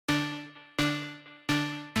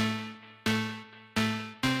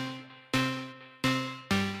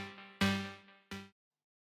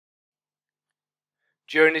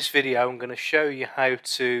During this video I'm going to show you how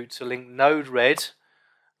to link Node Red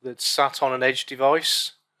that's sat on an edge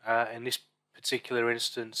device. In this particular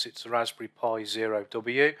instance it's a Raspberry Pi Zero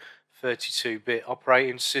W 32-bit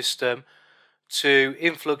operating system to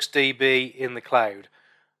InfluxDB in the cloud.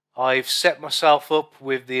 I've set myself up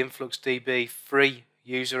with the InfluxDB free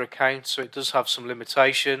user account, so it does have some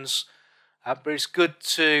limitations, but it's good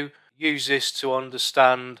to use this to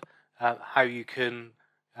understand how you can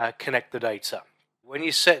connect the data. When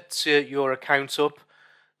you set your account up,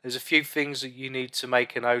 there's a few things that you need to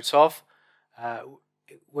make a note of.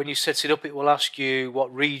 When you set it up, it will ask you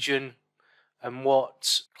what region and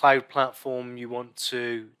what cloud platform you want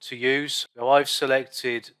to use. So I've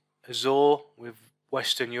selected Azure with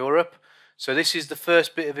Western Europe. So this is the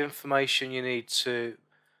first bit of information you need to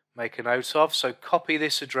make a note of. So copy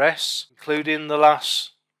this address, including the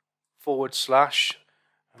last /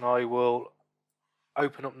 and I will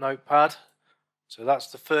open up Notepad. So that's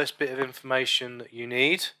the first bit of information that you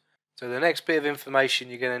need. So the next bit of information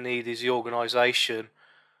you're going to need is the organization.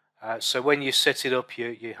 So when you set it up,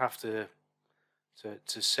 you have to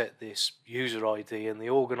set this user ID, and the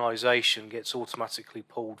organization gets automatically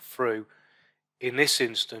pulled through in this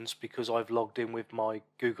instance because I've logged in with my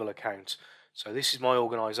Google account. So this is my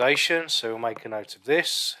organization, so we'll make a note of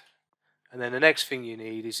this. And then the next thing you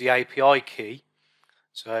need is the API key.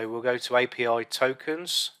 So we'll go to API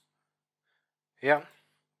tokens. Yeah,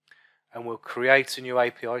 and we'll create a new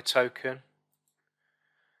API token.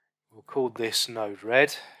 We'll call this Node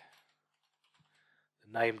Red.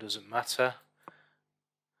 The name doesn't matter.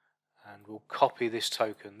 And we'll copy this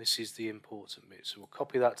token. This is the important bit. So we'll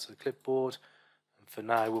copy that to the clipboard, and for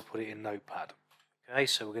now we'll put it in Notepad. Okay,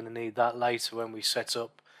 so we're going to need that later when we set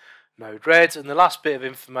up Node Red. And the last bit of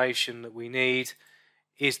information that we need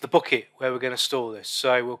is the bucket where we're going to store this.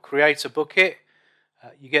 So we'll create a bucket.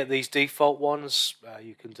 You get these default ones,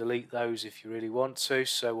 you can delete those if you really want to.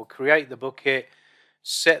 So we'll create the bucket,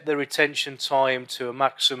 set the retention time to a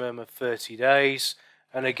maximum of 30 days,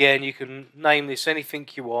 and again you can name this anything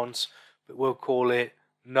you want, but we'll call it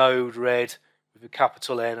Node Red with a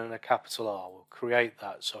capital N and a capital R. We'll create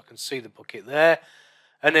that so I can see the bucket there,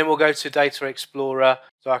 and then we'll go to Data Explorer.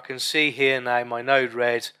 So I can see here now my Node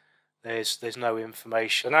Red. There's no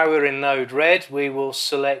information. So now we're in Node Red, we will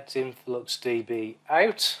select InfluxDB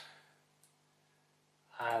out,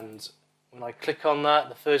 and when I click on that,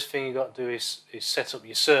 the first thing you've got to do is set up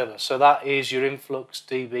your server. So that is your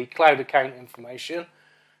InfluxDB Cloud account information.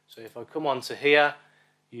 So if I come onto here,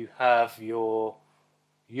 you have your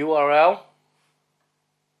URL.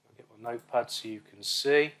 I'll get my notepad so you can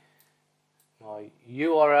see. My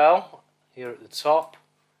URL here at the top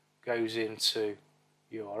goes into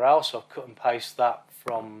URL, so I've cut and paste that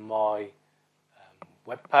from my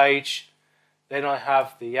web page. Then I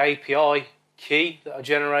have the API key that I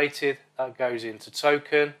generated, that goes into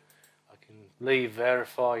token. I can leave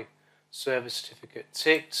verify server certificate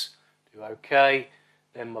ticked, do OK.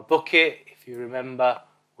 Then my bucket, if you remember,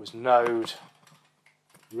 was Node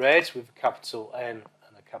Red with a capital N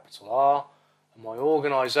and a capital R, and my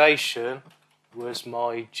organization was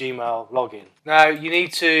my Gmail login. Now you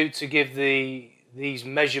need to give these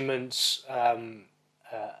measurements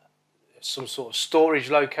some sort of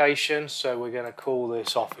storage location, so we're going to call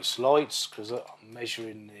this office lights because I'm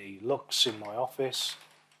measuring the lux in my office.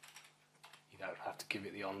 You don't have to give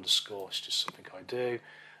it the underscore, it's just something I do.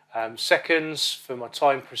 Seconds for my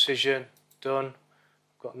time precision, done.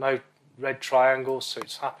 I've got no red triangles, so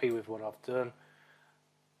it's happy with what I've done.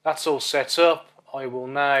 That's all set up. I will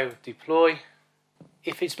now deploy.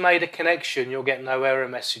 If it's made a connection, you'll get no error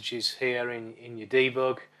messages here in your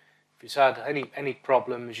debug. If it's had any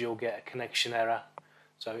problems, you'll get a connection error.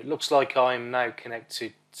 So it looks like I'm now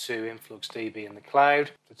connected to InfluxDB in the cloud.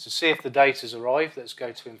 So to see if the data's arrived, let's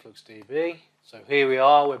go to InfluxDB. So here we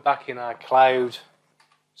are, we're back in our cloud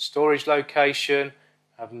storage location.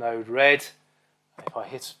 I have Node Red. If I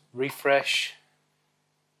hit refresh,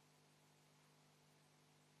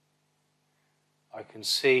 I can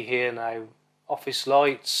see here now office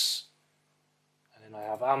lights, and then I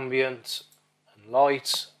have ambient and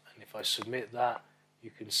light, and if I submit that you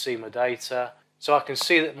can see my data. So I can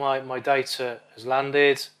see that my data has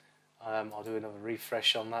landed. I'll do another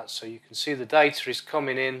refresh on that so you can see the data is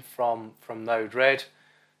coming in from Node Red.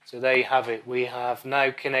 So there you have it. We have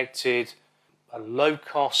now connected a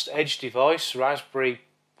low-cost edge device, Raspberry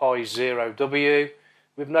Pi Zero W,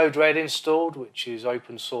 with Node Red installed, which is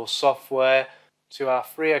open source software, to our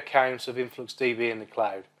free account of InfluxDB in the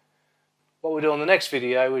cloud. What we'll do on the next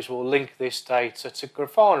video is we'll link this data to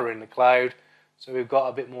Grafana in the cloud, so we've got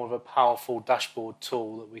a bit more of a powerful dashboard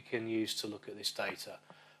tool that we can use to look at this data.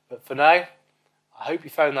 But for now, I hope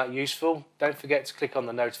you found that useful. Don't forget to click on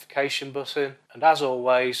the notification button, and as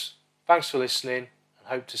always, thanks for listening and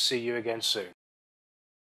hope to see you again soon.